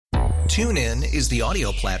TuneIn is the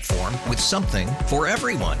audio platform with something for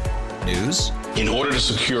everyone. News. In order to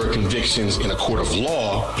secure convictions in a court of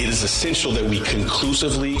law, it is essential that we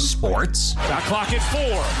conclusively. Sports. Shot clock at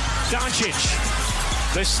 4.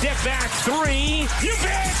 Doncic. The step back 3. You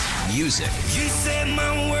bet. Music. You set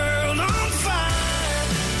my world on fire.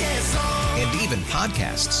 Yes, and even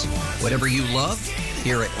podcasts. Whatever you love,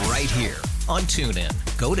 hear it right here on TuneIn.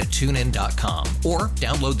 Go to TuneIn.com or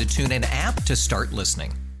download the TuneIn app to start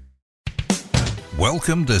listening.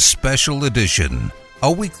 Welcome to Special Edition,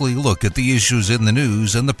 a weekly look at the issues in the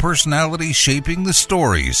news and the personalities shaping the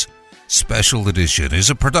stories. Special Edition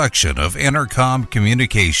is a production of Intercom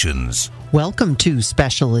Communications. Welcome to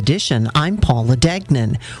Special Edition. I'm Paula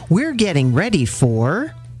Degnan. We're getting ready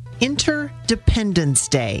for Interdependence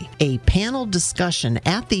Day, a panel discussion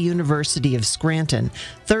at the University of Scranton,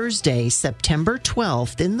 Thursday, September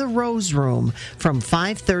 12th in the Rose Room from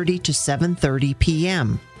 5:30 to 7:30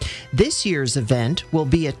 p.m. This year's event will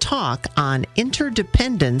be a talk on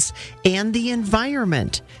interdependence and the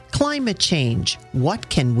environment. Climate change, what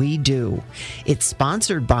can we do? It's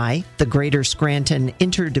sponsored by the Greater Scranton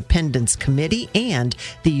Interdependence Committee and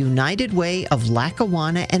the United Way of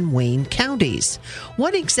Lackawanna and Wayne counties.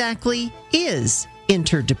 What exactly is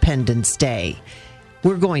Interdependence Day?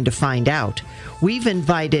 We're going to find out. We've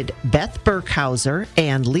invited Beth Burkhauser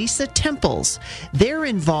and Lisa Temples. They're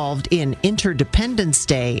involved in Interdependence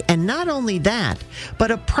Day, and not only that, but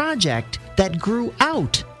a project that grew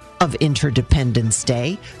out of Interdependence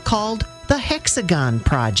Day called the Hexagon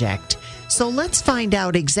Project. So let's find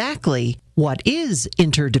out exactly what is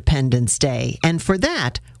Interdependence Day, and for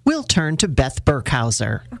that, we'll turn to Beth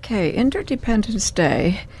Burkhauser. Okay, Interdependence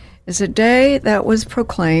Day is a day that was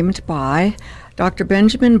proclaimed by Dr.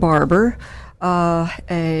 Benjamin Barber,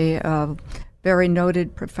 a very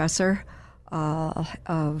noted professor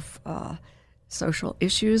of social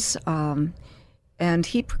issues, and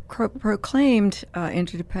he proclaimed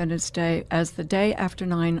Interdependence Day as the day after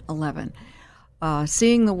 9/11,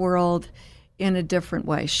 seeing the world in a different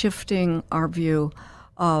way, shifting our view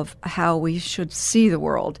of how we should see the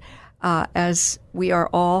world, as we are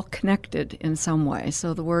all connected in some way.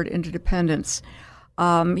 So the word interdependence.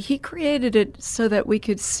 He created it so that we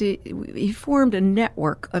could see, he formed a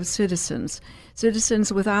network of citizens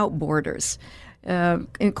without borders,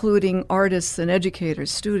 including artists and educators,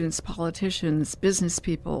 students, politicians, business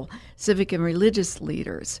people, civic and religious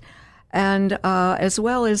leaders, and as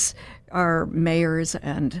well as our mayors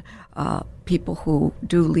and people who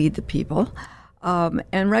do lead the people,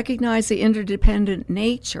 and recognize the interdependent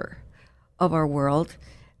nature of our world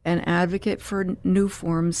and advocate for new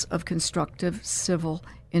forms of constructive civil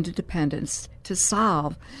interdependence to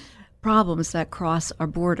solve problems that cross our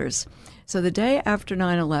borders. So the day after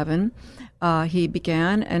 9/11, he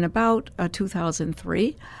began in about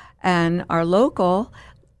 2003, and our local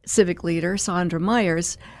civic leader, Sandra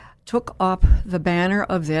Myers, took up the banner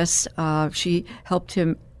of this. She helped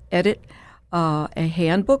him edit a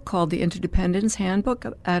handbook called the Interdependence Handbook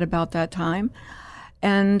at about that time,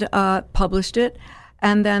 and published it.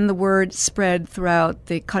 And then the word spread throughout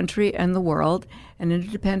the country and the world, and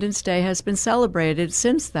Independence Day has been celebrated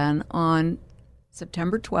since then on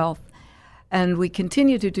September 12th. And we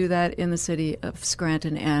continue to do that in the city of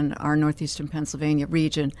Scranton and our northeastern Pennsylvania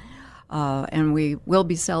region. And we will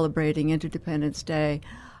be celebrating Interdependence Day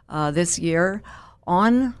this year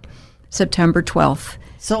on September 12th.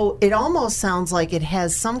 So it almost sounds like it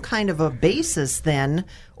has some kind of a basis then,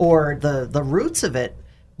 or the roots of it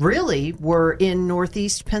really were in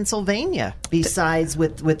Northeast Pennsylvania, besides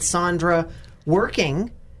with Sandra working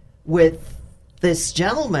with this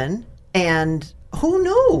gentleman. And who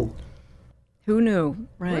knew? Who knew?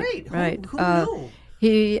 Right. Who knew?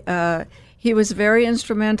 He was very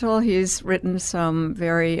instrumental. He's written some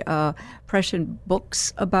very prescient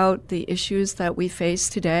books about the issues that we face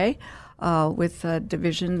today with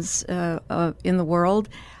divisions in the world.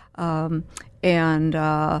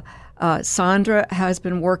 Sandra has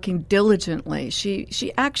been working diligently.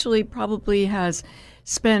 She actually probably has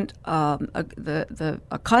spent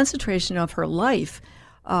a concentration of her life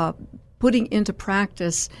putting into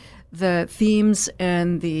practice the themes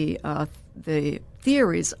and the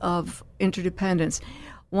theories of interdependence.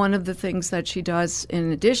 One of the things that she does,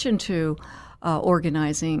 in addition to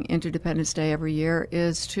organizing Interdependence Day every year,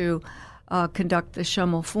 is to conduct the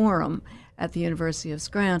Schummel Forum at the University of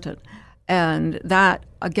Scranton. And that,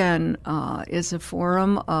 again, is a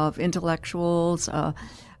forum of intellectuals,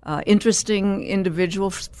 interesting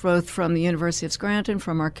individuals, both from the University of Scranton,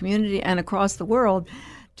 from our community, and across the world,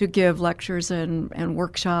 to give lectures and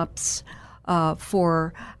workshops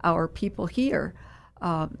for our people here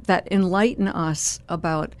that enlighten us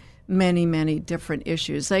about many, many different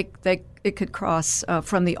issues. It could cross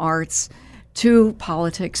from the arts to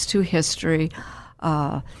politics to history.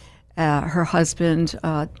 Her husband,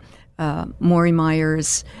 Maury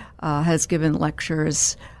Myers, has given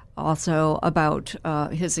lectures also about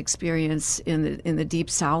his experience in the Deep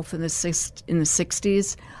South in the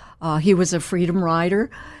 60s. He was a freedom rider.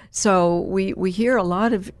 So we hear a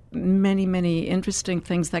lot of many interesting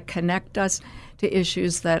things that connect us to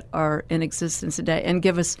issues that are in existence today and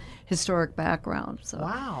give us historic background. So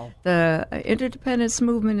wow. The interdependence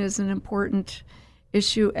movement is an important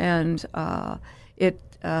issue, and it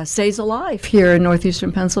stays alive here in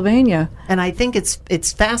northeastern Pennsylvania. And I think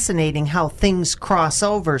it's fascinating how things cross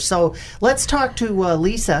over. So let's talk to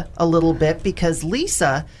Lisa a little bit, because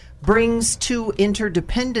Lisa brings to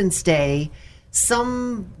Interdependence Day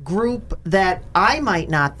some group that I might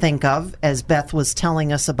not think of, as Beth was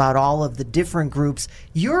telling us about all of the different groups.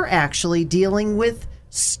 You're actually dealing with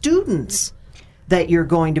students that you're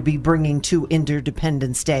going to be bringing to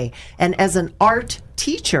Interdependence Day. And as an art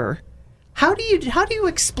teacher, how do you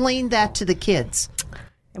explain that to the kids?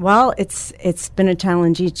 Well, it's been a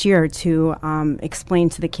challenge each year to explain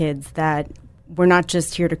to the kids that we're not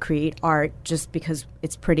just here to create art just because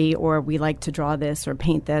it's pretty or we like to draw this or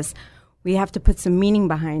paint this. We have to put some meaning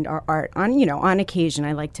behind our art. On occasion,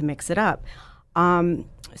 I like to mix it up.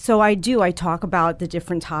 So I talk about the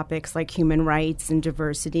different topics like human rights and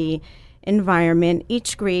diversity, environment.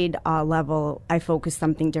 Each grade level, I focus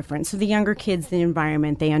something different. So the younger kids, the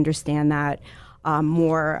environment, they understand that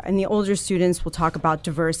more. And the older students will talk about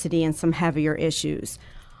diversity and some heavier issues.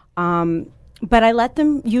 But I let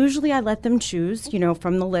them choose,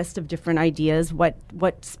 from the list of different ideas, what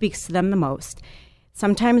speaks to them the most.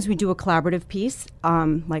 Sometimes we do a collaborative piece,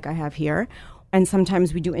 like I have here, and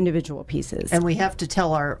sometimes we do individual pieces. And we have to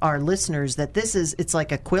tell our listeners that it's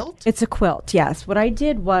like a quilt? It's a quilt, yes. What I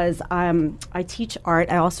did was I teach art.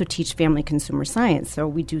 I also teach family consumer science. So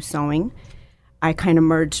we do sewing. I kind of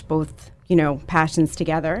merged both, passions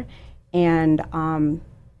together. And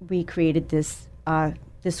we created this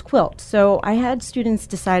quilt. So I had students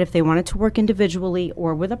decide if they wanted to work individually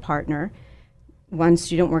or with a partner. One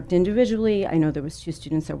student worked individually. I know there was 2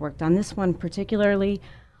 students that worked on this one particularly.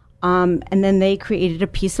 And then they created a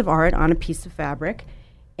piece of art on a piece of fabric,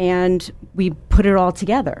 and we put it all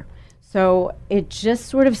together. So it just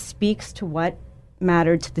sort of speaks to what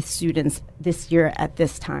mattered to the students this year at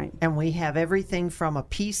this time. And we have everything from a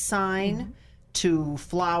peace sign to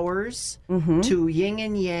flowers to yin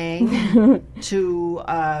and yang to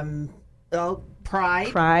pride.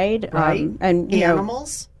 Pride, right? And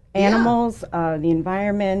animals. Animals, the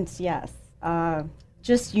environment, yes.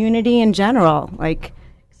 Just unity in general,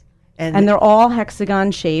 and they're all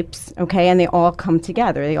hexagon shapes, okay, and they all come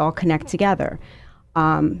together. They all connect together.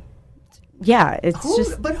 It's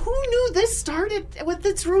But who knew this started with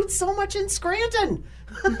its roots so much in Scranton?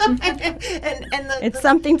 It's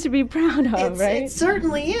something to be proud of, right? It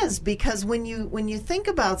certainly is, because when you think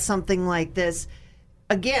about something like this,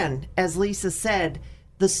 again, as Lisa said,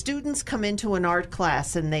 the students come into an art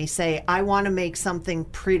class and they say, I want to make something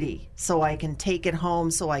pretty so I can take it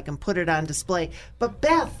home, so I can put it on display. But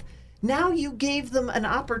Beth, now you gave them an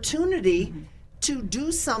opportunity to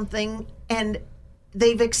do something, and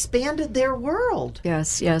they've expanded their world.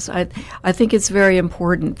 Yes. I think it's very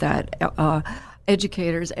important that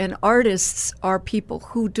educators and artists are people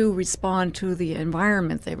who do respond to the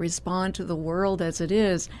environment. They respond to the world as it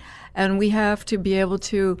is. And we have to be able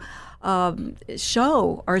to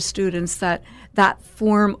show our students that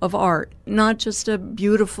form of art, not just a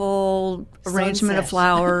beautiful arrangement of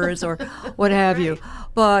flowers or what have you,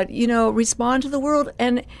 but, respond to the world.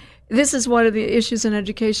 And this is one of the issues in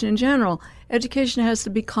education in general. Education has to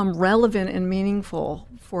become relevant and meaningful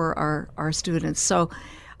for our students. So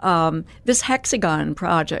this Hexagon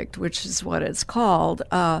Project, which is what it's called,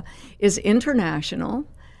 is international.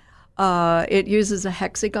 It uses a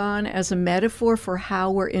hexagon as a metaphor for how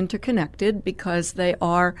we're interconnected, because they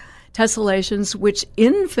are tessellations which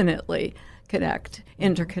infinitely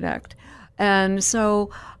interconnect. And so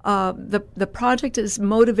the project is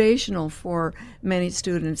motivational for many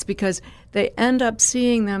students because they end up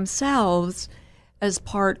seeing themselves as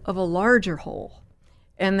part of a larger whole.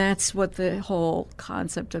 And that's what the whole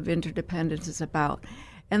concept of interdependence is about.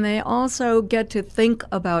 And they also get to think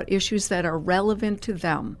about issues that are relevant to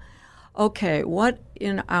them. Okay, what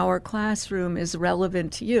in our classroom is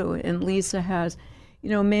relevant to you? And Lisa has,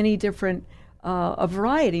 many different, a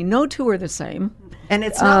variety. No 2 are the same. And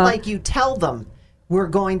it's not like you tell them, we're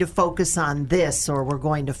going to focus on this or we're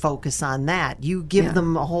going to focus on that. You give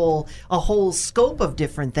them a whole scope of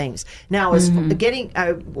different things. Now,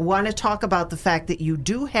 I want to talk about the fact that you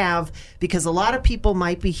do have, because a lot of people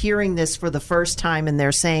might be hearing this for the first time and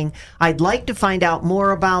they're saying, I'd like to find out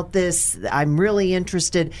more about this. I'm really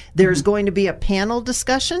interested. There's going to be a panel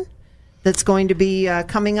discussion that's going to be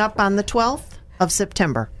coming up on the 12th of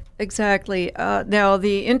September. Exactly. Now,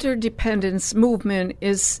 the interdependence movement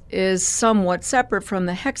is somewhat separate from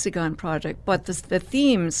the Hexagon Project, but the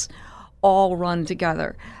themes all run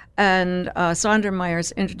together. And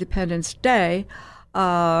Sondermeyer's Interdependence Day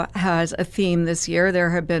has a theme this year.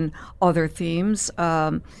 There have been other themes.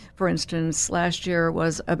 For instance, last year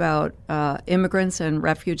was about immigrants and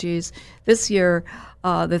refugees. This year,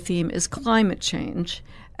 the theme is climate change.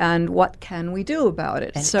 And what can we do about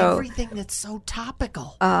it? And so everything that's so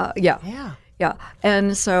topical. Yeah.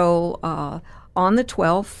 And so on the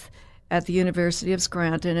 12th at the University of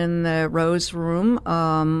Scranton in the Rose Room,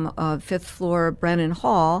 5th floor Brennan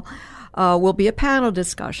Hall, will be a panel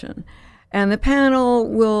discussion. And the panel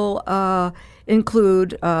will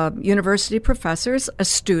include university professors, a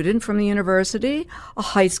student from the university, a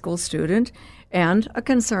high school student, and a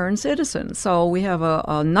concerned citizen. So we have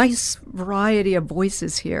a nice variety of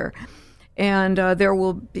voices here. And there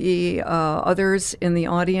will be others in the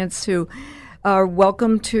audience who are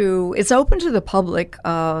welcome to, it's open to the public,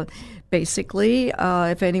 basically.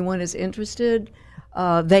 If anyone is interested,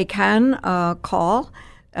 they can call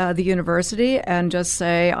the university and just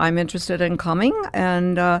say, I'm interested in coming,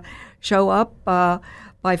 and show up by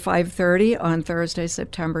 5:30 on Thursday,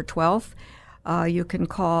 September 12th. You can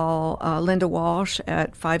call Linda Walsh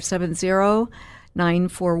at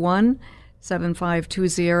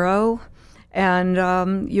 570-941-7520,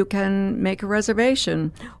 and you can make a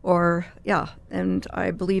reservation. And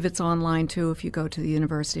I believe it's online, too, if you go to the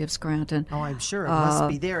University of Scranton. Oh, I'm sure it must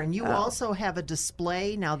be there. And you also have a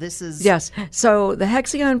display. Now, this is... Yes. So the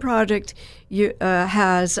Hexagon Project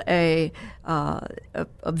has a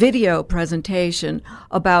video presentation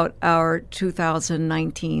about our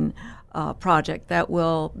 2019 project that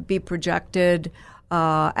will be projected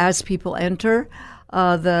as people enter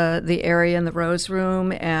the area in the Rose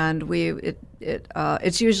Room, and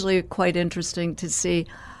it's usually quite interesting to see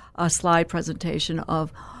a slide presentation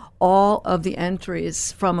of all of the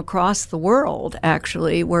entries from across the world.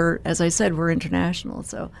 Actually, as I said, we're international,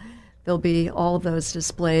 so there'll be all of those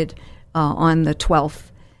displayed on the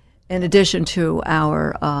 12th, in addition to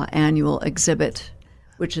our annual exhibit,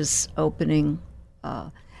 which is opening.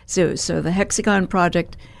 So the Hexagon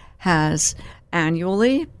Project has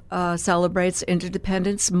annually celebrates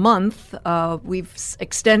Interdependence Month. We've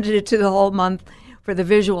extended it to the whole month for the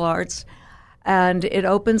visual arts, and it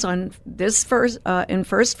opens on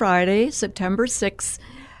First Friday, September 6th,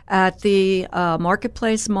 at the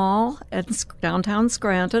Marketplace Mall at downtown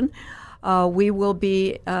Scranton. We will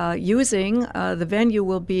be using the venue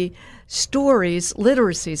will be Stories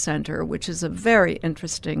Literacy Center, which is a very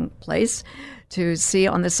interesting place to see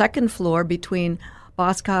on the second floor between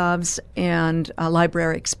Boscov's and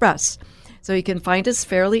Library Express. So you can find us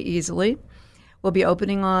fairly easily. We'll be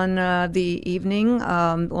opening on the evening.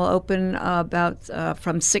 We'll open about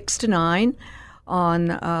from 6 to 9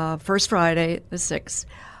 on First Friday, the 6th.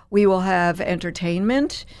 We will have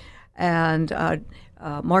entertainment, and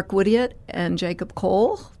Mark Woodiat and Jacob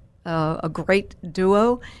Cole, a great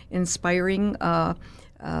duo, inspiring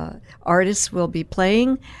artists, will be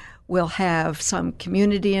playing. We'll have some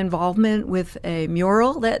community involvement with a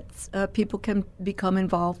mural that people can become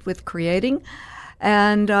involved with creating.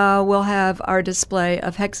 And we'll have our display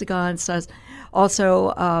of hexagons.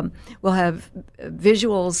 Also, we'll have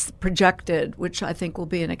visuals projected, which I think will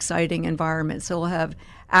be an exciting environment. So we'll have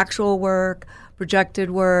actual work,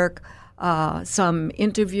 projected work, some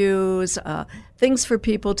interviews, things for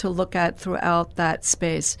people to look at throughout that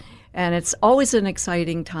space. And it's always an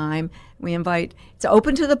exciting time. It's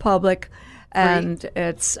open to the public, and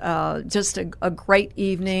it's just a great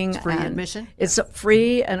evening. It's free admission? It's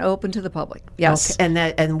free and open to the public. Yes.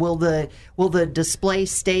 Okay. And will the display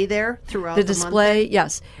stay there throughout the month? The display,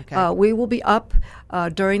 yes. Okay. We will be up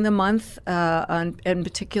during the month, in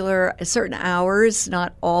particular, certain hours,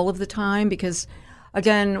 not all of the time, because,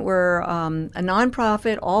 again, we're a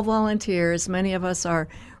nonprofit, all volunteers. Many of us are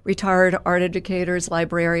retired art educators,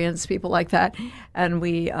 librarians, people like that, and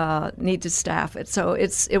we need to staff it. So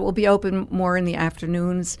it will be open more in the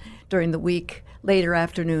afternoons during the week, later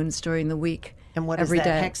afternoons during the week. And what every is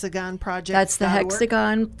that, day. Hexagon Project? That's the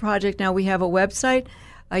Hexagon Project. Now we have a website,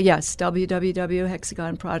 yes,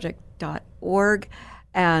 www.hexagonproject.org,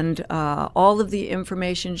 and all of the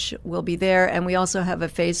information will be there. And we also have a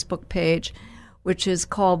Facebook page, which is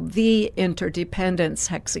called the Interdependence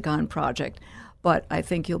Hexagon Project. But I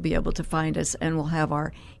think you'll be able to find us, and we'll have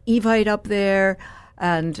our Evite up there.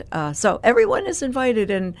 And so everyone is invited,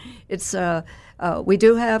 and it's we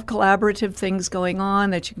do have collaborative things going on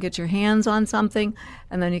that you can get your hands on something,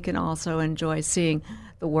 and then you can also enjoy seeing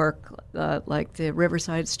the work like the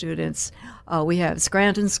Riverside students. We have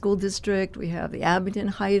Scranton School District, we have the Abington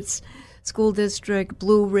Heights School District,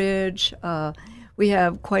 Blue Ridge. We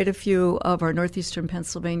have quite a few of our northeastern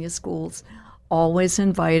Pennsylvania schools always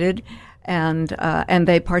invited, and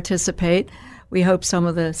they participate. We hope some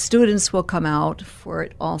of the students will come out for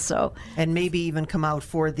it also. And maybe even come out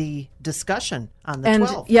for the discussion on the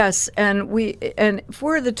 12th. Yes, and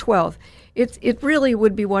for the 12th, it really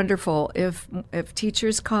would be wonderful if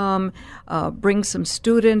teachers come, bring some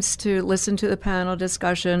students to listen to the panel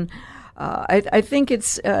discussion. I think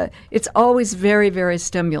it's always very, very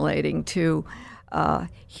stimulating to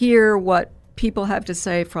hear what people have to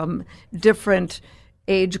say from different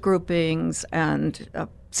age groupings and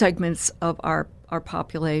segments of our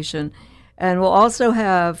population. And we'll also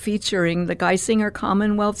have featuring the Geisinger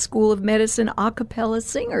Commonwealth School of Medicine a cappella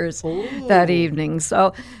singers that evening.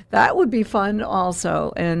 So that would be fun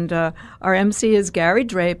also. And our MC is Gary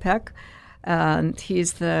Drapek, and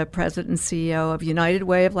he's the president and CEO of United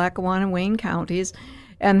Way of Lackawanna and Wayne Counties.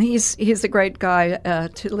 And he's a great guy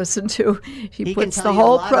to listen to. He puts the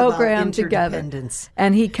whole program together.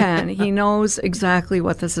 And he knows exactly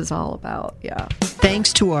what this is all about. Yeah.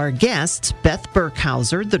 Thanks to our guests, Beth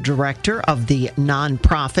Burkhauser, the director of the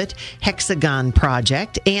nonprofit Hexagon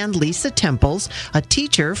Project, and Lisa Temples, a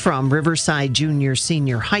teacher from Riverside Junior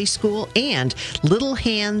Senior High School and Little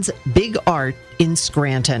Hands Big Art in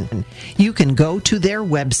Scranton. You can go to their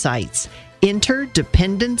websites,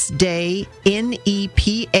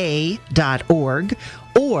 interdependenceday.nepa.org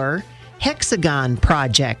or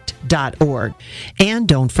hexagonproject.org. And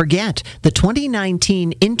don't forget, the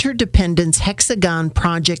 2019 Interdependence Hexagon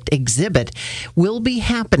Project exhibit will be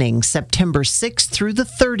happening September 6th through the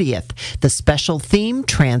 30th. The special theme,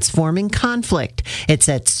 Transforming Conflict. It's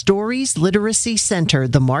at Stories Literacy Center,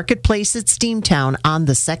 the Marketplace at Steamtown on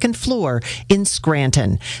the second floor in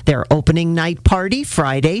Scranton. Their opening night party,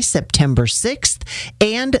 Friday, September 6th,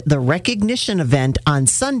 and the recognition event on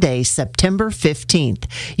Sunday, September 15th.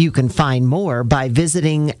 You can find more by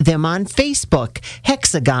visiting them on Facebook,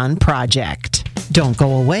 Hexagon Project. Don't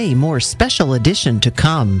go away, more special edition to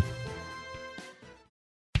come.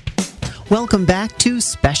 Welcome back to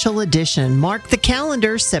Special Edition. Mark the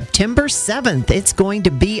calendar, September 7th. It's going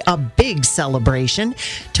to be a big celebration.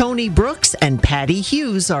 Tony Brooks and Patty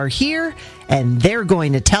Hughes are here, and they're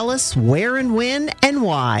going to tell us where and when and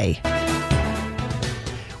why.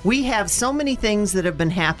 We have so many things that have been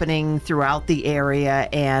happening throughout the area,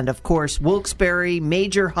 and of course, Wilkes Barre,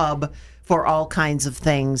 major hub for all kinds of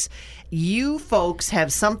things. You folks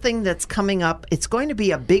have something that's coming up. It's going to be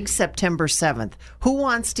a big September 7th. Who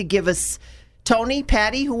wants to give us, Tony,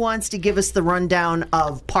 Patty, who wants to give us the rundown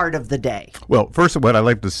of part of the day? Well, first, what I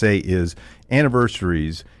like to say is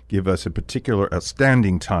anniversaries give us a particular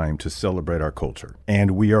outstanding time to celebrate our culture.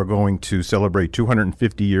 And we are going to celebrate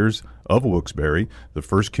 250 years of Wilkes Barre, the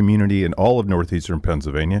first community in all of northeastern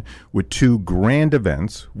Pennsylvania, with two grand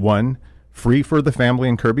events. One, free for the family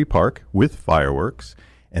in Kirby Park with fireworks,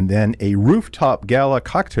 and then a rooftop gala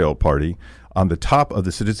cocktail party on the top of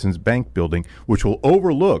the Citizens Bank building, which will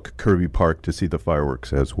overlook Kirby Park to see the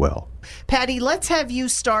fireworks as well. Patty, let's have you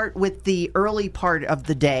start with the early part of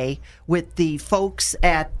the day with the folks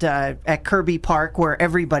at Kirby Park, where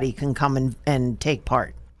everybody can come and take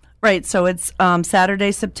part. Right, so it's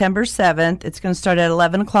Saturday, September 7th. It's going to start at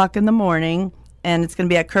 11 o'clock in the morning, and it's going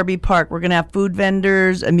to be at Kirby Park. We're going to have food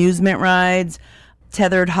vendors, amusement rides,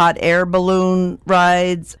 tethered hot air balloon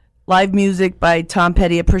rides, live music by Tom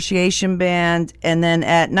Petty Appreciation Band, and then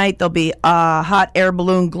at night there'll be a hot air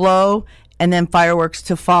balloon glow, and then fireworks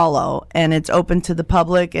to follow. And it's open to the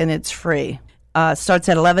public, and it's free. Starts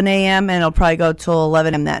at 11 a.m., and it'll probably go till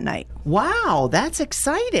 11 a.m. that night. Wow, that's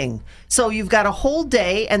exciting. So you've got a whole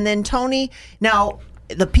day, and then, Tony, now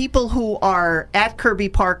the people who are at Kirby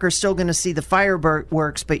Park are still going to see the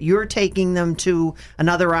fireworks, but you're taking them to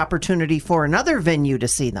another opportunity for another venue to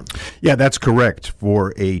see them. Yeah, that's correct.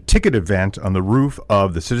 For a ticket event on the roof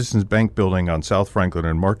of the Citizens Bank building on South Franklin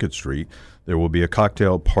and Market Street, there will be a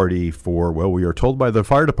cocktail party for, well, we are told by the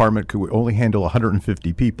fire department could only handle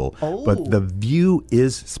 150 people. Oh. But the view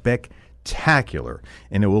is spectacular,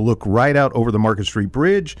 and it will look right out over the Market Street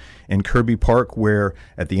Bridge and Kirby Park, where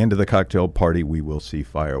at the end of the cocktail party we will see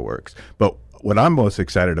fireworks. But what I'm most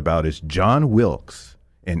excited about is John Wilkes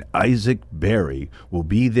and Isaac Berry will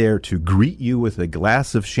be there to greet you with a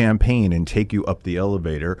glass of champagne and take you up the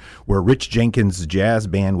elevator, where Rich Jenkins' jazz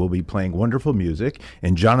band will be playing wonderful music,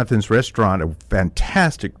 and Jonathan's Restaurant, a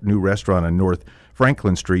fantastic new restaurant on North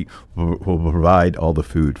Franklin Street, will provide all the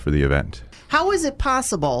food for the event. How is it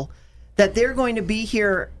possible that they're going to be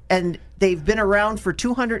here and they've been around for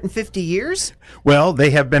 250 years? Well,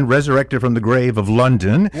 they have been resurrected from the grave of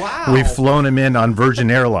London. Wow. We've flown them in on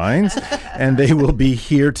Virgin Airlines, and they will be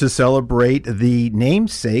here to celebrate the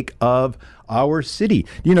namesake of our city.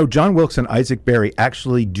 You know, John Wilkes and Isaac Berry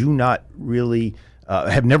actually do not really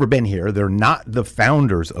have never been here. They're not the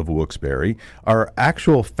founders of Wilkes Barre. Our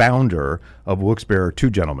actual founder of Wilkes Barre are two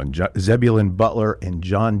gentlemen, Zebulon Butler and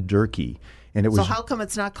John Durkee. And it was, so how come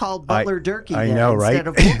it's not called Butler Durkee I know, instead right?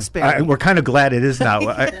 of Wilkes Barre? We're kind of glad it is now.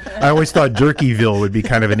 I always thought Durkeeville would be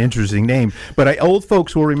kind of an interesting name. But old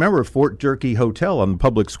folks will remember Fort Durkee Hotel on the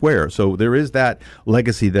public square. So there is that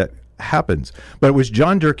legacy that happens. But it was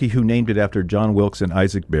John Durkee who named it after John Wilkes and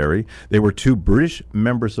Isaac Berry. They were two British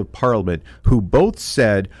members of Parliament who both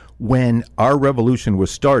said when our revolution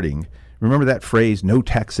was starting, remember that phrase, no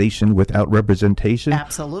taxation without representation?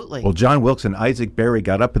 Absolutely. Well, John Wilkes and Isaac Berry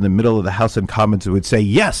got up in the middle of the House of Commons and would say,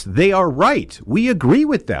 yes, they are right. We agree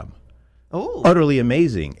with them. Oh. Utterly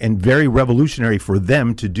amazing and very revolutionary for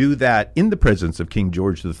them to do that in the presence of King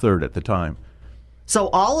George III at the time. So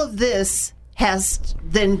all of this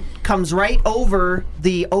then comes right over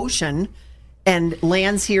the ocean and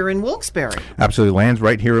lands here in Wilkes-Barre. Absolutely, lands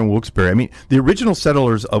right here in Wilkes-Barre. I mean, the original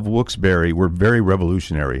settlers of Wilkes-Barre were very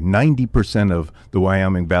revolutionary. 90% of the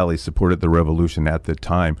Wyoming Valley supported the revolution at the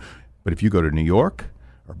time. But if you go to New York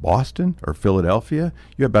or Boston or Philadelphia,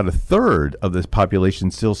 you have about a third of this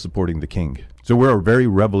population still supporting the king. So we're a very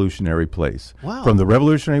revolutionary place. Wow. From the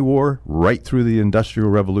Revolutionary War right through the Industrial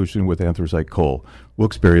Revolution with anthracite coal,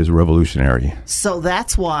 Wilkes-Barre is revolutionary. So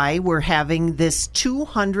that's why we're having this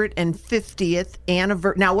 250th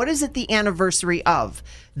anniversary. Now, what is it the anniversary of?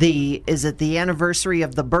 Is it the anniversary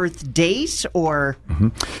of the birth date or? Mm-hmm.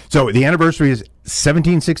 So the anniversary is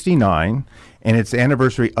 1769, and it's the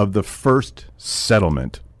anniversary of the first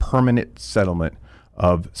settlement, permanent settlement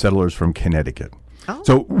of settlers from Connecticut. Oh.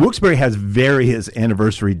 So Wilkes-Barre has various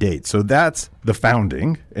anniversary dates. So that's the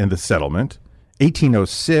founding and the settlement.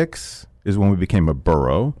 1806 is when we became a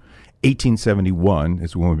borough. 1871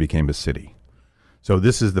 is when we became a city. So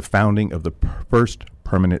this is the founding of the first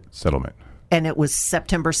permanent settlement. And it was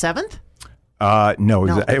September 7th?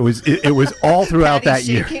 No. It was all throughout that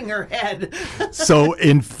year. Shaking her head. So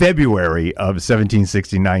in February of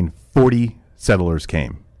 1769, 40 settlers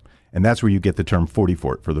came. And that's where you get the term 40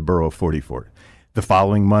 Fort for the borough of 40 Fort. The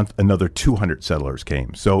following month, another 200 settlers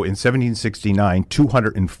came. So in 1769,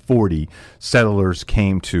 240 settlers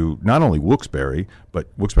came to not only Wilkes-Barre, but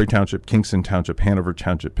Wilkes-Barre Township, Kingston Township, Hanover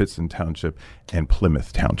Township, Pittston Township, and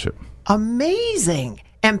Plymouth Township. Amazing.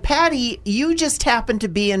 And Patty, you just happen to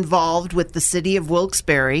be involved with the city of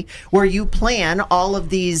Wilkes-Barre, where you plan all of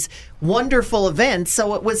these wonderful events.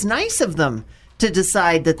 So it was nice of them to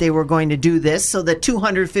decide that they were going to do this so that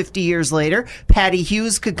 250 years later, Patty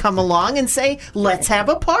Hughes could come along and say, let's have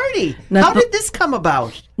a party. How did this come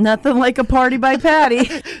about? Nothing like a party by Patty.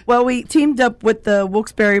 Well, we teamed up with the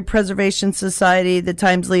Wilkes-Barre Preservation Society, the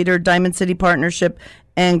Times Leader, Diamond City Partnership,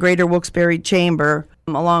 and Greater Wilkes-Barre Chamber,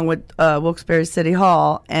 along with Wilkes-Barre City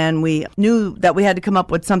Hall. And we knew that we had to come up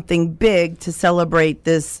with something big to celebrate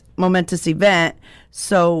this momentous event.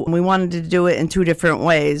 So we wanted to do it in two different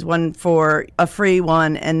ways, one for a free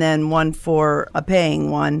one and then one for a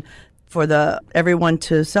paying one for everyone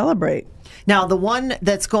to celebrate. Now, the one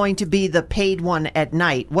that's going to be the paid one at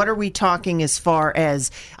night, what are we talking as far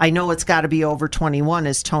as, I know it's got to be over 21,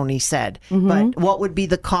 as Tony said, but what would be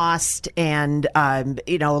the cost and, a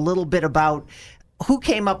little bit about who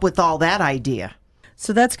came up with all that idea?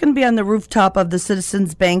 So that's going to be on the rooftop of the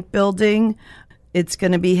Citizens Bank building. It's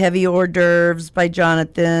going to be heavy hors d'oeuvres by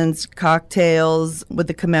Jonathan's, cocktails with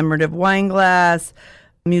a commemorative wine glass,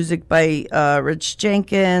 music by Rich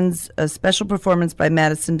Jenkins, a special performance by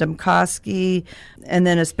Madison Domkowski, and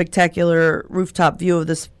then a spectacular rooftop view of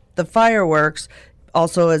the fireworks.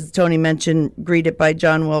 Also, as Tony mentioned, greeted by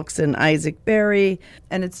John Wilkes and Isaac Berry.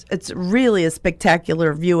 And it's really a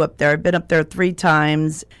spectacular view up there. I've been up there 3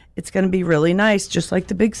 times. It's going to be really nice, just like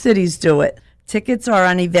the big cities do it. Tickets are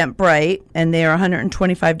on Eventbrite, and they are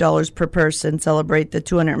 $125 per person, celebrate the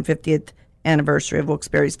 250th anniversary of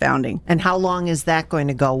Wilkes-Barre's founding. And how long is that going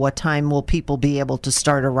to go? What time will people be able to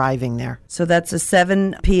start arriving there? So that's a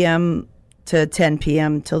 7 p.m. to 10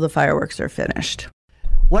 p.m. till the fireworks are finished.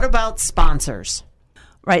 What about sponsors?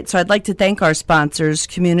 Right, so I'd like to thank our sponsors,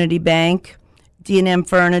 Community Bank, D&M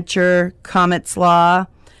Furniture, Comet's Law,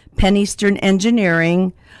 Penneystern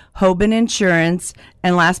Engineering, Hoban Insurance,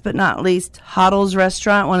 and last but not least, Hoddle's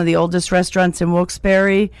Restaurant, one of the oldest restaurants in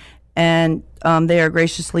Wilkes-Barre, and they are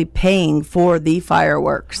graciously paying for the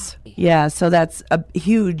fireworks. Yeah, so that's a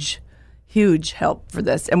huge help for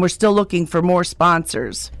this, and we're still looking for more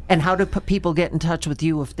sponsors. And how do people get in touch with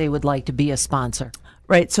you if they would like to be a sponsor?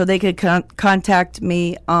 Right, so they could contact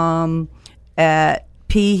me at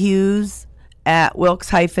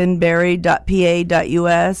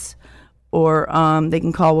phughes@wilkes-barre.pa.us, or they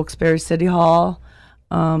can call Wilkes-Barre City Hall.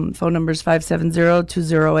 Phone number is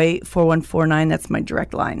 570-208-4149. That's my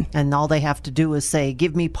direct line. And all they have to do is say,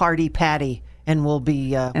 "Give me Party Patty," and we'll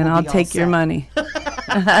be I'll take your money.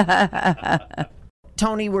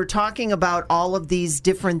 Tony, we're talking about all of these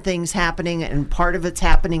different things happening, and part of it's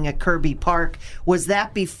happening at Kirby Park. Was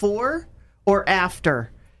that before or after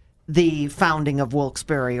the founding of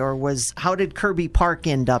Wilkes-Barre, or how did Kirby Park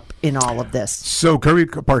end up in all of this? So Kirby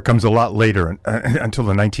Park comes a lot later, until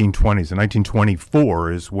the 1920s. In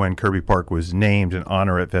 1924 is when Kirby Park was named in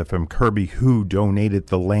honor of F.M. Kirby, who donated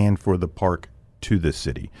the land for the park to the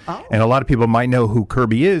city. Oh. And a lot of people might know who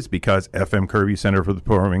Kirby is because F.M. Kirby Center for the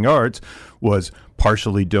Performing Arts was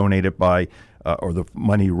partially donated by or the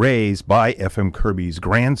money raised by F.M. Kirby's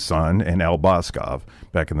grandson and Al Boskov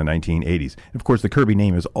back in the 1980s. And of course, the Kirby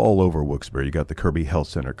name is all over Wilkes-Barre. You got the Kirby Health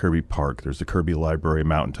Center, Kirby Park. There's the Kirby Library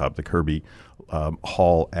Mountaintop, the Kirby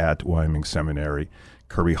Hall at Wyoming Seminary,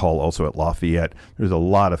 Kirby Hall also at Lafayette. There's a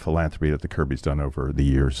lot of philanthropy that the Kirby's done over the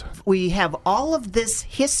years. We have all of this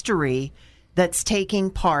history that's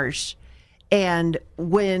taking part. And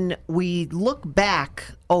when we look back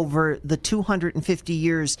over the 250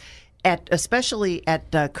 years, especially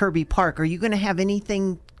at Kirby Park, are you going to have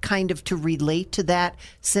anything kind of to relate to that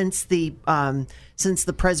since the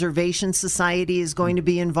Preservation Society is going to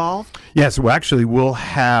be involved? Yes, well, actually, we'll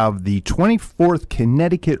have the 24th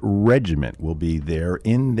Connecticut Regiment will be there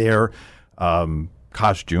in their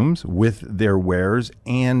costumes with their wares,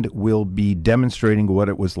 and will be demonstrating what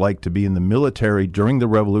it was like to be in the military during the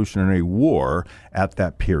Revolutionary War at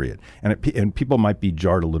that period. And people might be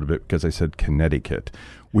jarred a little bit because I said Connecticut.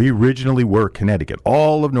 We originally were Connecticut.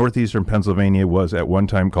 All of northeastern Pennsylvania was at one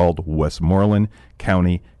time called Westmoreland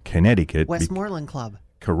County, Connecticut. Westmoreland Club.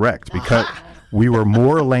 Correct, because we were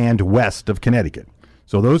more land west of Connecticut.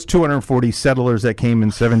 So those 240 settlers that came in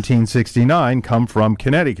 1769 come from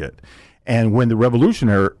Connecticut. And when the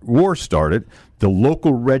Revolutionary War started, the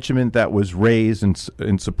local regiment that was raised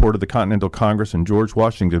in support of the Continental Congress and George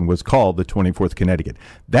Washington was called the 24th Connecticut.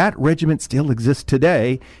 That regiment still exists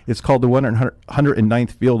today. It's called the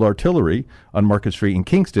 109th Field Artillery on Market Street in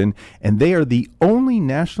Kingston, and they are the only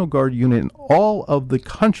National Guard unit in all of the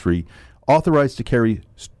country authorized to carry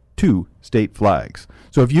two state flags.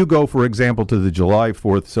 So if you go, for example, to the July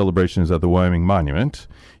 4th celebrations at the Wyoming Monument,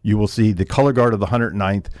 you will see the color guard of the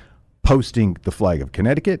 109th posting the flag of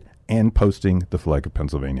Connecticut and posting the flag of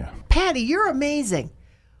Pennsylvania. Patty, you're amazing.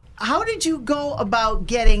 How did you go about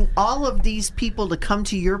getting all of these people to come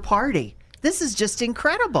to your party? This is just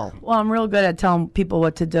incredible. Well, I'm real good at telling people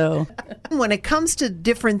what to do. When it comes to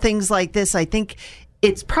different things like this, I think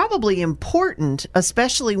it's probably important,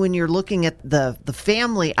 especially when you're looking at the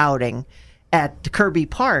family outing at Kirby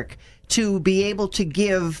Park, to be able to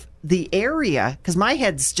give the area, because my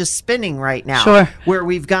head's just spinning right now. Sure. Where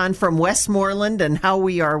we've gone from Westmoreland and how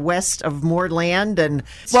we are west of Moreland. And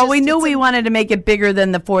we knew we wanted to make it bigger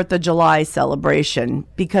than the 4th of July celebration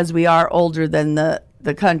because we are older than the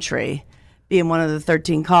country, being one of the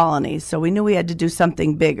 13 colonies. So we knew we had to do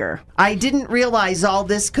something bigger. I didn't realize all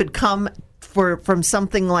this could come from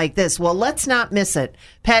something like this. Well, let's not miss it.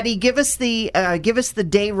 Patty, give us the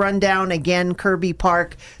day rundown again. Kirby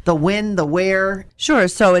Park, the when, the where. Sure.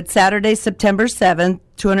 So it's Saturday, September 7th,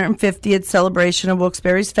 250th celebration of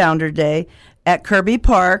Wilkes-Barre's Founder Day at Kirby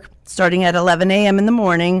Park, starting at 11 a.m. in the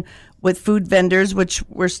morning with food vendors, which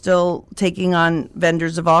we're still taking on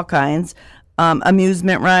vendors of all kinds,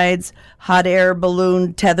 amusement rides, hot air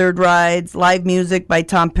balloon tethered rides, live music by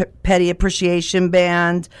Tom Petty Appreciation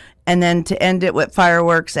Band, and then to end it with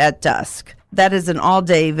fireworks at dusk. That is an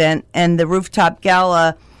all-day event, and the rooftop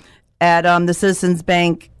gala at the Citizens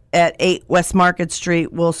Bank at 8 West Market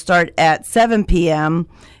Street will start at 7 p.m.,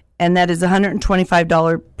 and that is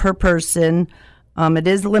 $125 per person. It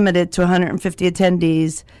is limited to 150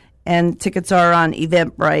 attendees, and tickets are on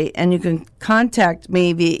Eventbrite, and you can contact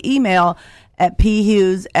me via email at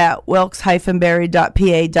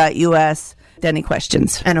phughes@wilkes-barre.pa.us. Any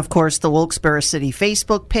questions. And of course, the Wilkes-Barre City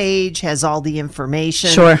Facebook page has all the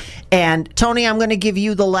information. Sure. And Tony, I'm going to give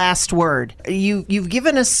you the last word. You've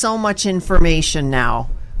given us so much information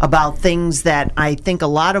now. about things that I think a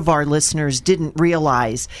lot of our listeners didn't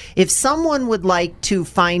realize. If someone would like to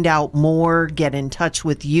find out more, get in touch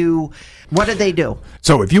with you, what do they do?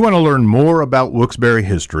 So if you want to learn more about Wilkes-Barre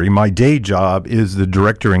history, my day job is the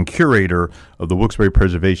director and curator of the Wilkes-Barre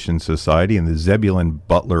Preservation Society and the Zebulon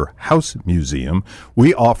Butler House Museum.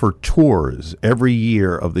 We offer tours every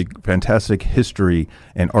year of the fantastic history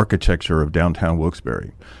and architecture of downtown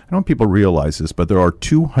Wilkes-Barre. I don't know if people realize this, but there are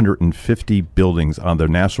 250 buildings on the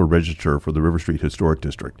National Register for the River Street Historic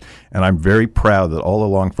District. And I'm very proud that all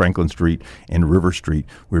along Franklin Street and River Street,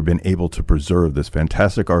 we've been able to preserve this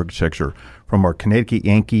fantastic architecture from our Connecticut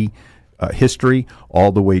Yankee history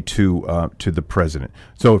all the way to the present.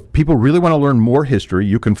 So if people really want to learn more history,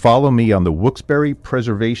 you can follow me on the Wilkes-Barre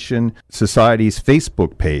Preservation Society's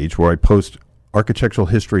Facebook page, where I post architectural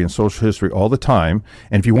history and social history all the time.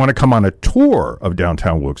 And if you want to come on a tour of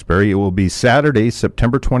downtown Wilkes-Barre, it will be Saturday,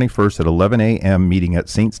 September 21st at 11 a.m., meeting at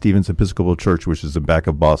St. Stephen's Episcopal Church, which is the back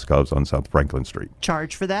of Boscov's on South Franklin Street.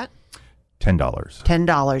 Charge for that? $10.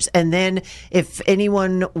 $10. And then if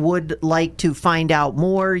anyone would like to find out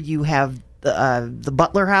more, you have the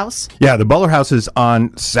Butler House? Yeah, the Butler House is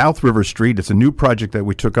on South River Street. It's a new project that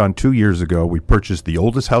we took on 2 years ago. We purchased the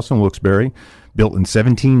oldest house in Wilkes-Barre, built in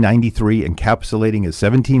 1793, encapsulating a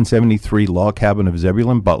 1773 log cabin of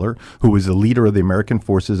Zebulon Butler, who was the leader of the American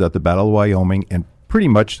forces at the Battle of Wyoming, and pretty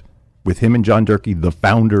much with him and John Durkee, the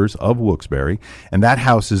founders of Wilkes-Barre. And that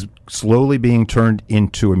house is slowly being turned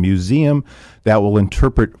into a museum that will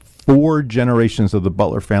interpret 4 generations of the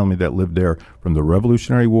Butler family that lived there from the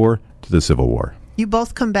Revolutionary War to the Civil War. You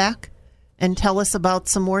both come back and tell us about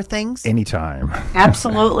some more things? Anytime.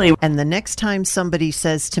 Absolutely. And the next time somebody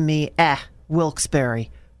says to me, Wilkes-Barre,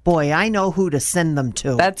 boy, I know who to send them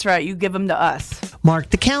to. That's right. You give them to us. Mark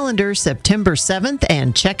the calendar, September 7th,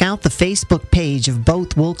 and check out the Facebook page of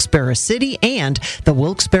both Wilkes-Barre City and the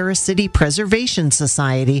Wilkes-Barre City Preservation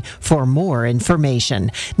Society for more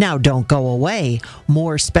information. Now, don't go away.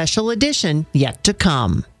 More special edition yet to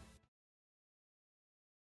come.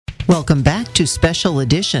 Welcome back to Special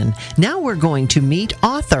Edition. Now we're going to meet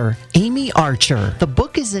author Amye Archer. The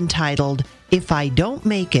book is entitled, If I Don't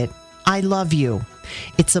Make It, I Love You.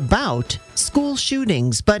 It's about school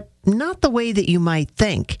shootings, but not the way that you might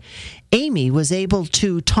think. Amye was able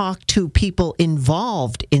to talk to people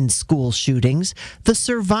involved in school shootings, the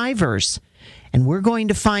survivors, and we're going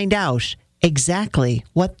to find out exactly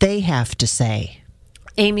what they have to say.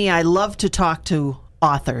 Amye, I love to talk to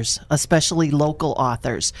authors, especially local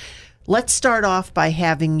authors. Let's start off by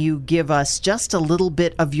having you give us just a little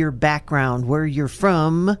bit of your background, where you're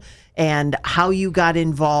from, and how you got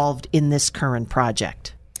involved in this current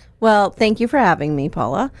project. Well, thank you for having me,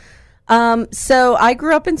 Paula. So I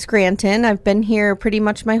grew up in Scranton. I've been here pretty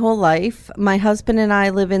much my whole life. My husband and I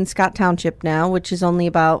live in Scott Township now, which is only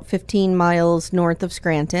about 15 miles north of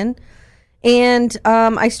Scranton. And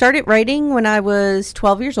I started writing when I was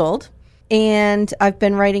 12 years old, and I've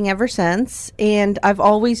been writing ever since. And I've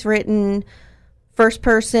always written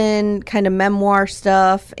first-person kind of memoir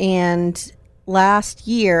stuff, and last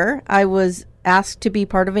year, I was asked to be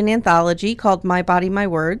part of an anthology called My Body, My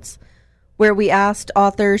Words, where we asked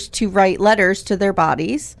authors to write letters to their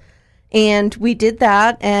bodies. And we did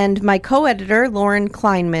that, and my co-editor, Lauren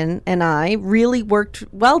Kleinman, and I really worked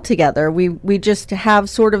well together. We just have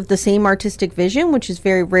sort of the same artistic vision, which is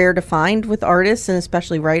very rare to find with artists and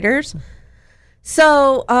especially writers.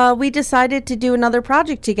 So we decided to do another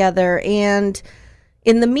project together, and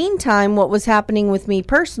in the meantime, what was happening with me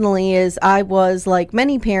personally is I was, like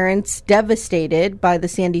many parents, devastated by the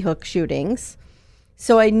Sandy Hook shootings.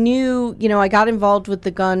 So I knew, I got involved with the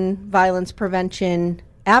gun violence prevention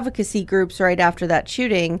advocacy groups right after that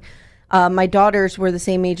shooting. My daughters were the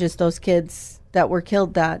same age as those kids that were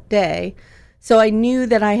killed that day. So I knew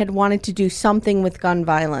that I had wanted to do something with gun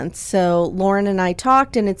violence. So Lauren and I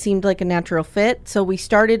talked, and it seemed like a natural fit. So we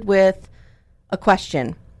started with a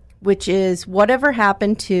question, which is, whatever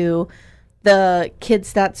happened to the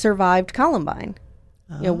kids that survived Columbine?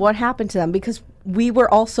 What happened to them? Because we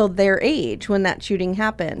were also their age when that shooting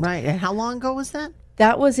happened. Right. And how long ago was that?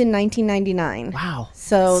 That was in 1999. Wow.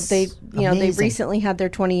 So That's they amazing. recently had their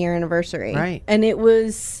 20-year anniversary. Right. And it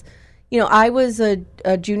was, I was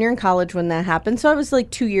a junior in college when that happened. So I was like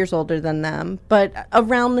 2 years older than them, but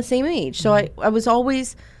around the same age. So I was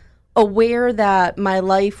always aware that my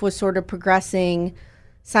life was sort of progressing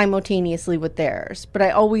simultaneously with theirs. But I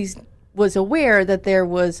always was aware that there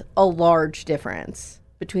was a large difference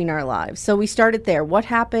between our lives. So we started there. What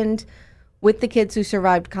happened with the kids who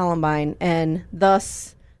survived Columbine? And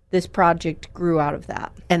thus, this project grew out of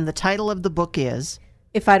that. And the title of the book is?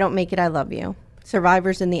 If I Don't Make It, I Love You.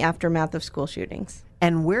 Survivors in the Aftermath of School Shootings.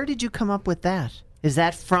 And where did you come up with that? Is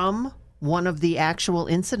that from one of the actual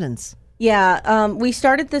incidents? Yeah, we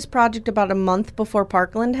started this project about a month before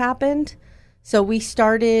Parkland happened. So we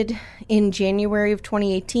started in January of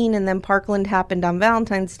 2018, and then Parkland happened on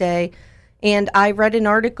Valentine's Day. And I read an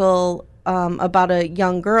article about a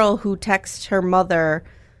young girl who texts her mother,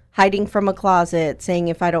 hiding from a closet, saying,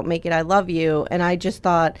 "If I don't make it, I love you." And I just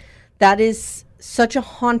thought that is such a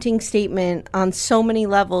haunting statement on so many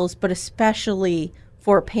levels, but especially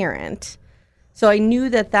for a parent. So I knew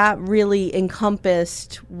that that really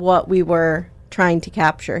encompassed what we were trying to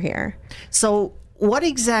capture here. So what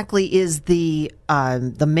exactly is the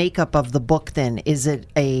makeup of the book then? Is it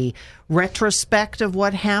a retrospect of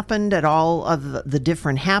what happened at all of the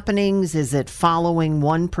different happenings? Is it following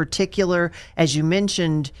one particular, as you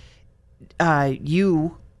mentioned,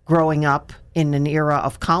 you growing up in an era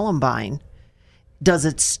of Columbine? Does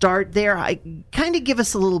it start there? Kind of give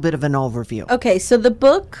us a little bit of an overview. Okay, so the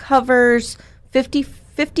book covers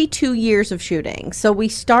 52 years of shooting. So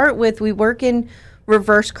we work in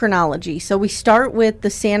reverse chronology. So we start with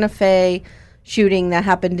the Santa Fe shooting that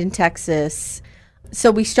happened in Texas.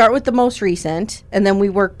 So we start with the most recent, and then we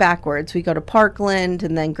work backwards. We go to Parkland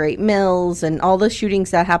and then Great Mills and all the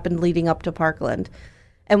shootings that happened leading up to Parkland.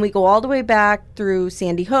 And we go all the way back through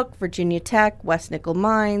Sandy Hook, Virginia Tech, West Nickel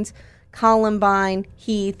Mines, Columbine,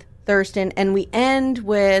 Heath, Thurston, and we end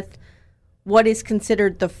with what is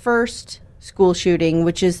considered the first school shooting,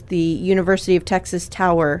 which is the University of Texas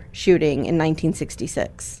Tower shooting in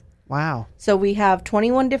 1966. Wow. So we have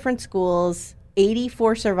 21 different schools,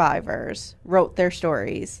 84 survivors wrote their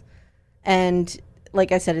stories. And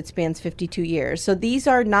like I said, it spans 52 years. So these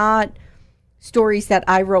are not stories that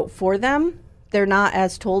I wrote for them. They're not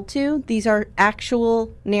as told to. These are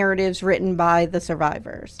actual narratives written by the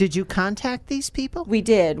survivors. Did you contact these people? We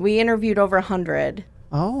did. We interviewed over 100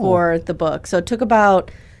 for the book. So it took about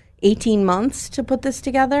 18 months to put this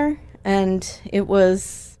together, and it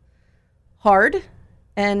was hard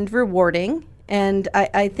and rewarding. And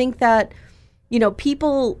I think that, you know,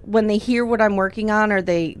 people, when they hear what I'm working on or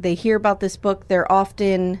they hear about this book, they're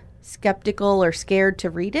often skeptical or scared to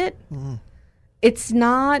read it. It's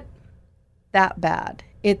not that bad.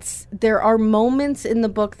 There are moments in the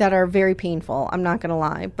book that are very painful, I'm not going to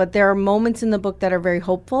lie, but there are moments in the book that are very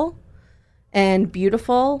hopeful and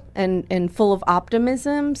beautiful and full of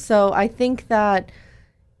optimism. So I think that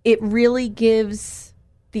it really gives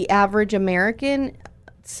the average American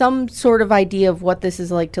some sort of idea of what this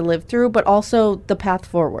is like to live through, but also the path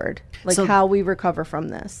forward, like how we recover from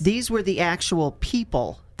this. These were the actual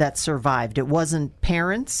people that survived. It wasn't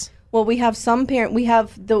parents? Well, we have some parent. We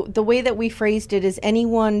have the way that we phrased it is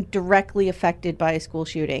anyone directly affected by a school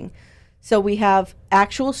shooting. So we have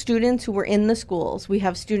actual students who were in the schools. We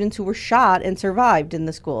have students who were shot and survived in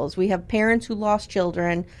the schools. We have parents who lost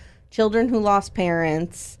children, children who lost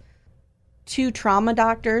parents, 2 trauma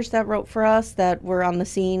doctors that wrote for us that were on the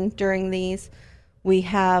scene during these. We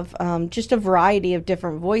have just a variety of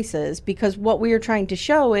different voices, because what we are trying to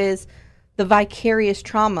show is the vicarious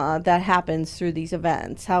trauma that happens through these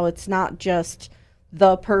events, how it's not just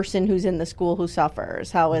the person who's in the school who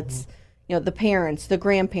suffers, how it's, you know, the parents, the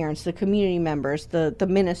grandparents, the community members, the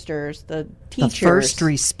ministers, the teachers. The first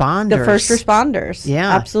responders. The first responders.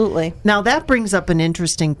 Yeah. Absolutely. Now that brings up an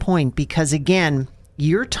interesting point, because again,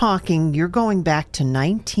 you're going back to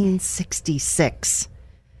 1966.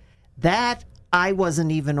 That I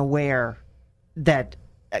wasn't even aware that,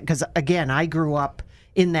 because again, I grew up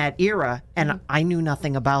in that era, and I knew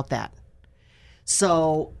nothing about that.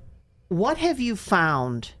 So what have you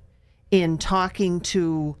found in talking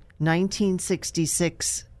to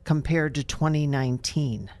 1966 compared to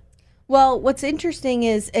 2019? Well, what's interesting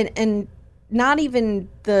is, and not even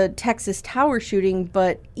the Texas Tower shooting,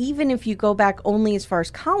 but even if you go back only as far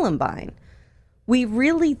as Columbine, we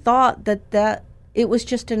really thought that it was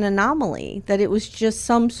just an anomaly, that it was just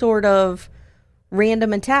some sort of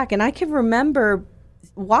random attack. And I can remember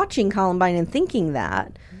watching Columbine and thinking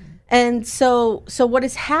that. And so what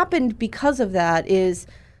has happened because of that is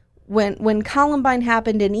when Columbine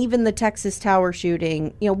happened, and even the Texas Tower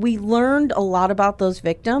shooting, you know, we learned a lot about those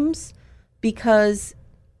victims because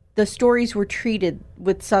the stories were treated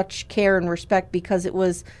with such care and respect, because it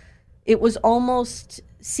was almost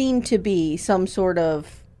seen to be some sort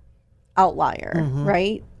of outlier,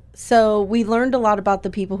 right? So we learned a lot about the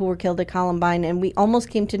people who were killed at Columbine, and we almost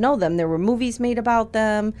came to know them. There were movies made about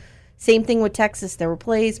them. Same thing with Texas. There were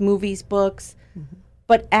plays, movies, books.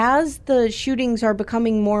 But as the shootings are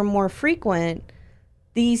becoming more and more frequent,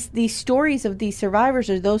 these stories of these survivors,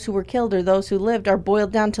 or those who were killed or those who lived, are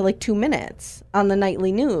boiled down to like 2 minutes on the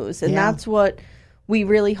nightly news. And that's what we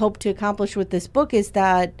really hope to accomplish with this book is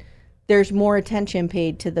that there's more attention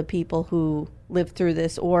paid to the people who lived through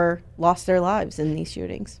this or lost their lives in these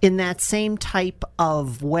shootings. In that same type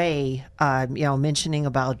of way, mentioning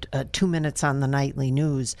about 2 minutes on the nightly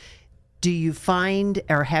news, do you find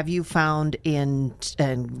or have you found in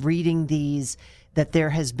reading these that there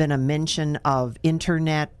has been a mention of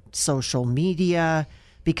internet, social media?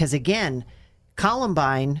 Because again,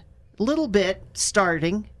 Columbine, a little bit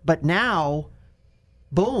starting, but now,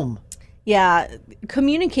 boom. Yeah,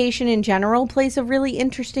 communication in general plays a really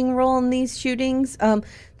interesting role in these shootings.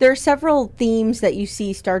 There are several themes that you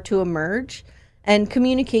see start to emerge, and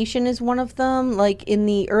communication is one of them. Like in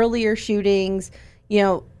the earlier shootings,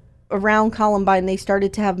 around Columbine, they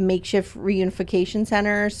started to have makeshift reunification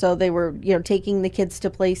centers. So they were, taking the kids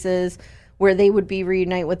to places where they would be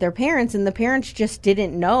reunite with their parents, and the parents just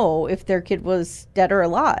didn't know if their kid was dead or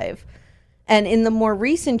alive. And in the more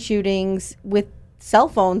recent shootings, with cell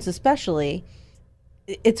phones especially,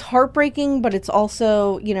 it's heartbreaking, but it's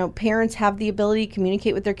also, parents have the ability to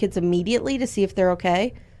communicate with their kids immediately to see if they're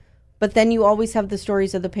okay. But then you always have the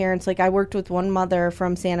stories of the parents. Like I worked with one mother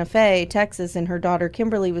from Santa Fe, Texas, and her daughter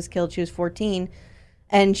Kimberly was killed. She was 14.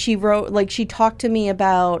 And she she talked to me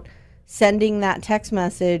about sending that text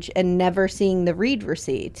message and never seeing the read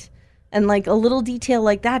receipt. And like a little detail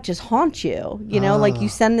like that just haunts you, like you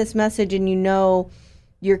send this message and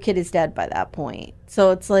your kid is dead by that point.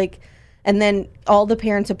 So it's like, and then all the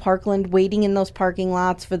parents at Parkland waiting in those parking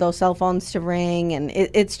lots for those cell phones to ring. And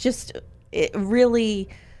it really,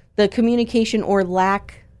 the communication or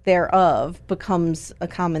lack thereof becomes a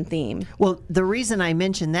common theme. Well, the reason I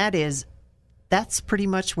mention that is that's pretty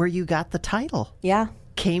much where you got the title. Yeah.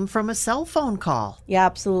 Came from a cell phone call. Yeah,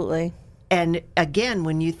 absolutely. And again,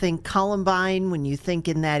 when you think Columbine, when you think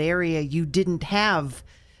in that area, you didn't have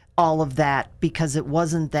all of that because it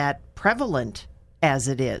wasn't that prevalent as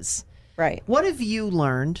it is. Right. What have you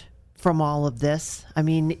learned from all of this? I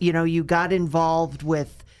mean, you got involved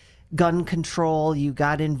with gun control, you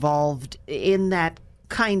got involved in that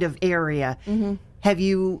kind of area. Mm-hmm. Have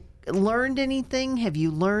you learned anything? Have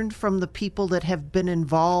you learned from the people that have been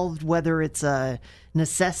involved, whether it's a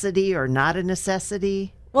necessity or not a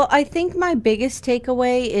necessity? Well, I think my biggest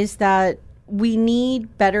takeaway is that we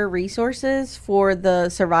need better resources for the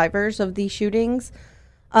survivors of these shootings.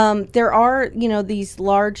 There are, these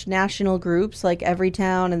large national groups like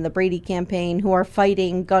Everytown and the Brady Campaign who are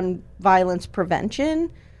fighting gun violence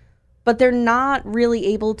prevention, but they're not really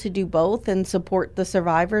able to do both and support the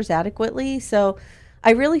survivors adequately. So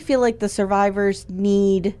I really feel like the survivors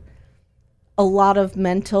need a lot of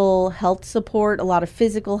mental health support, a lot of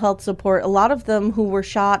physical health support. A lot of them who were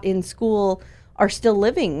shot in school are still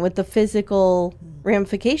living with the physical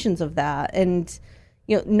ramifications of that. And,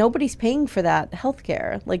 nobody's paying for that health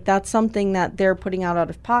care. Like, that's something that they're putting out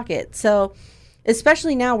of pocket. So,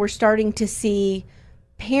 especially now, we're starting to see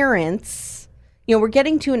parents, we're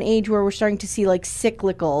getting to an age where we're starting to see, like,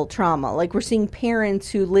 cyclical trauma. Like, we're seeing parents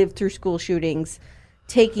who lived through school shootings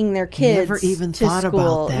taking their kids Never even to thought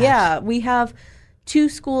school. about that. Yeah, we have 2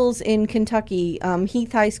 schools in Kentucky,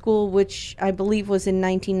 Heath High School, which I believe was in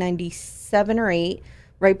 1997 or 8,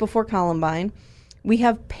 right before Columbine. We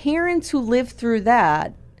have parents who lived through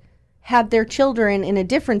that, had their children in a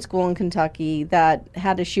different school in Kentucky that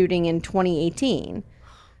had a shooting in 2018.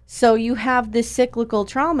 So you have this cyclical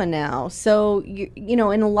trauma now. So, in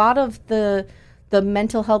a lot of the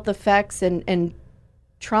mental health effects and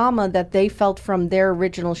trauma that they felt from their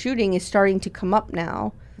original shooting is starting to come up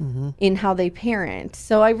now. Mm-hmm. In how they parent.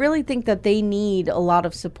 So I really think that they need a lot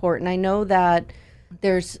of support. And I know that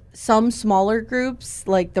there's some smaller groups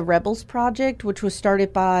like the Rebels Project, which was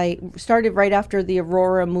started right after the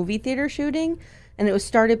Aurora movie theater shooting. And it was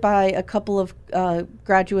started by a couple of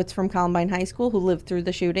graduates from Columbine High School who lived through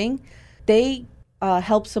the shooting. They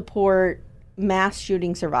help support mass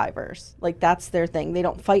shooting survivors. Like, that's their thing. They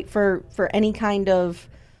don't fight for any kind of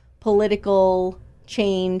political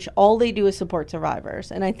change. All they do is support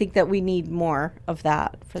survivors, and I think that we need more of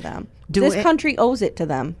that for them. This country owes it to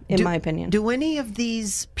them, in my opinion. Do any of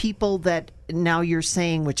these people that now you're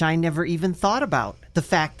saying, which I never even thought about, the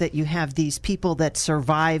fact that you have these people that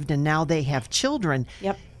survived and now they have children,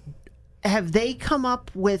 yep, have they come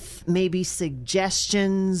up with maybe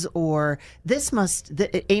suggestions, or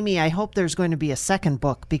Amye, I hope there's going to be a second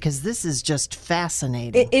book, because this is just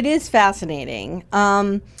fascinating. It is fascinating.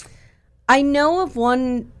 I know of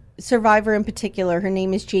one survivor in particular. Her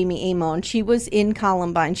name is Jamie Amon. She was in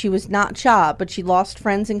Columbine. She was not shot, but she lost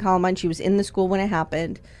friends in Columbine. She was in the school when it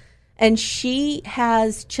happened. And she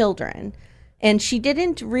has children. And she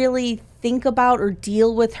didn't really think about or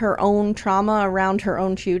deal with her own trauma around her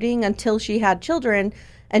own shooting until she had children.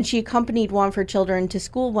 And she accompanied one of her children to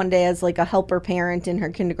school one day as like a helper parent in her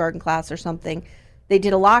kindergarten class or something. They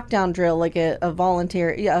did a lockdown drill, like a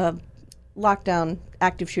voluntary lockdown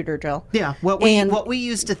active shooter drill. Yeah, what we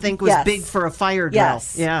used to think was big for a fire drill.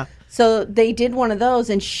 Yes. Yeah. So they did one of those,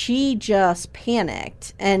 and she just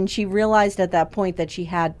panicked. And she realized at that point that she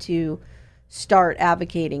had to start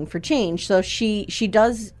advocating for change. So she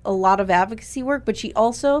does a lot of advocacy work, but she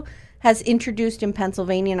also has introduced in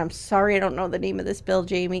Pennsylvania, and I'm sorry I don't know the name of this bill,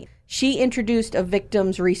 Jamie. She introduced a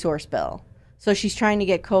victims resource bill. So she's trying to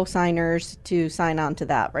get co-signers to sign on to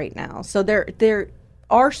that right now. So there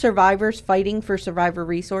are survivors fighting for survivor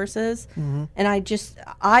resources. Mm-hmm. And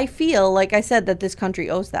I feel, like I said, that this country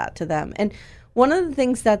owes that to them. And one of the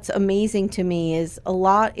things that's amazing to me is a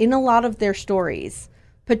lot of their stories,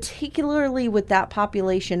 particularly with that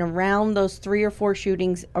population around those 3 or 4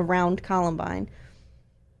 shootings around Columbine,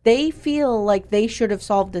 they feel like they should have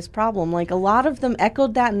solved this problem. Like, a lot of them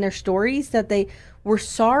echoed that in their stories, that they were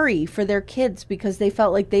sorry for their kids because they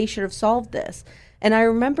felt like they should have solved this. And I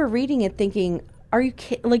remember reading it thinking, are you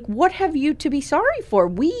kidding? Like, what have you to be sorry for?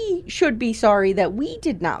 We should be sorry that we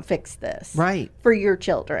did not fix this. Right. For your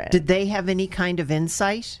children. Did they have any kind of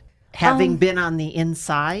insight, having been on the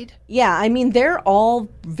inside? Yeah, I mean, they're all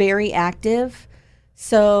very active.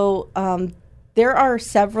 So there are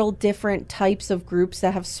several different types of groups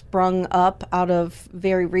that have sprung up out of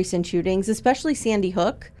very recent shootings, especially Sandy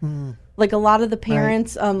Hook. Mm. Like, a lot of the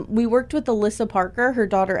parents, we worked with Alyssa Parker. Her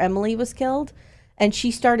daughter Emily was killed, and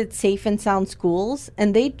she started Safe and Sound Schools,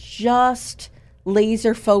 and they just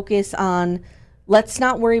laser focus on, let's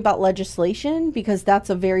not worry about legislation because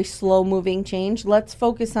that's a very slow moving change. Let's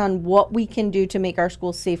focus on what we can do to make our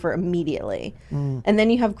schools safer immediately. Mm. And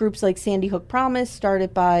then you have groups like Sandy Hook Promise,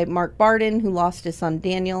 started by Mark Barden, who lost his son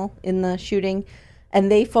Daniel in the shooting. And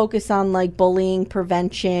they focus on like bullying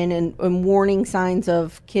prevention and warning signs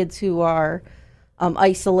of kids who are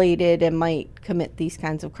isolated and might commit these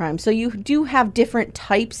kinds of crimes. So you do have different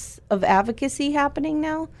types of advocacy happening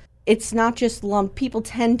now. It's not just people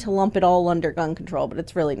tend to lump it all under gun control, but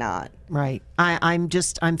it's really not. Right. I'm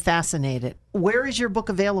fascinated. Where is your book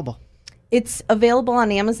available? It's available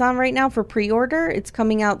on Amazon right now for pre-order. It's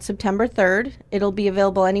coming out September 3rd. It'll be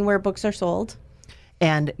available anywhere books are sold.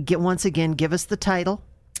 And once again, give us the title.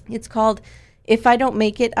 It's called If I Don't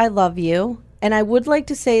Make It, I Love You. And I would like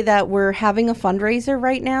to say that we're having a fundraiser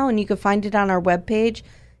right now, and you can find it on our webpage,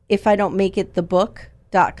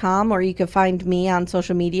 ifidon'tmakeitthebook.com, or you can find me on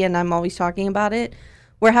social media, and I'm always talking about it.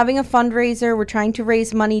 We're having a fundraiser. We're trying to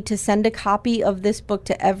raise money to send a copy of this book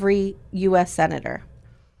to every U.S. senator.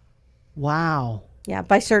 Wow. Yeah,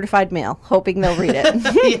 by certified mail, hoping they'll read it.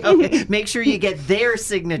 Yeah, okay. Make sure you get their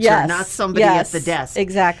signature, yes, not somebody at the desk.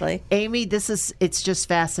 Exactly. Amye, it's just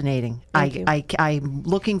fascinating. Thank you. I'm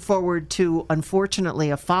looking forward to,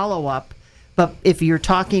 unfortunately, a follow-up. But if you're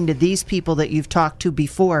talking to these people that you've talked to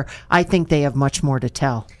before, I think they have much more to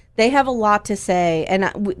tell. They have a lot to say,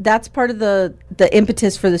 and that's part of the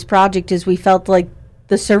impetus for this project is we felt like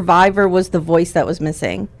the survivor was the voice that was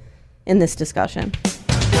missing in this discussion.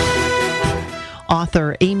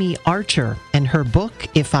 Author Amye Archer and her book,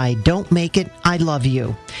 If I Don't Make It, I Love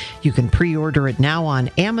You. You can pre-order it now on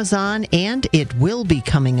Amazon, and it will be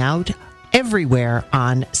coming out everywhere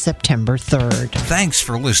on September 3rd. Thanks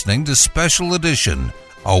for listening to Special Edition,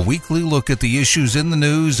 a weekly look at the issues in the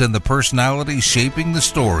news and the personalities shaping the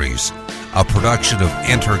stories, a production of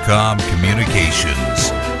Intercom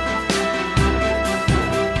Communications.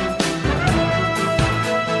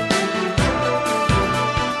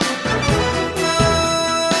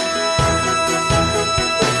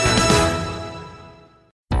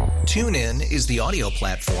 TuneIn is the audio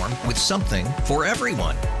platform with something for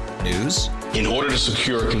everyone. News. In order to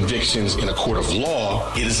secure convictions in a court of law,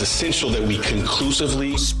 it is essential that we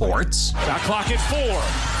conclusively. Sports. The clock at 4.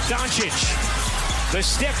 Doncic. The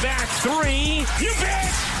step back 3. You bet.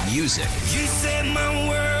 Music. You set my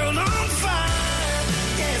world on fire.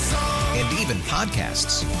 Yes, and even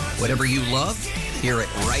podcasts. Whatever you love, hear it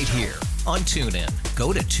right here on TuneIn.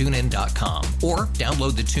 Go to TuneIn.com or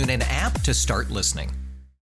download the TuneIn app to start listening.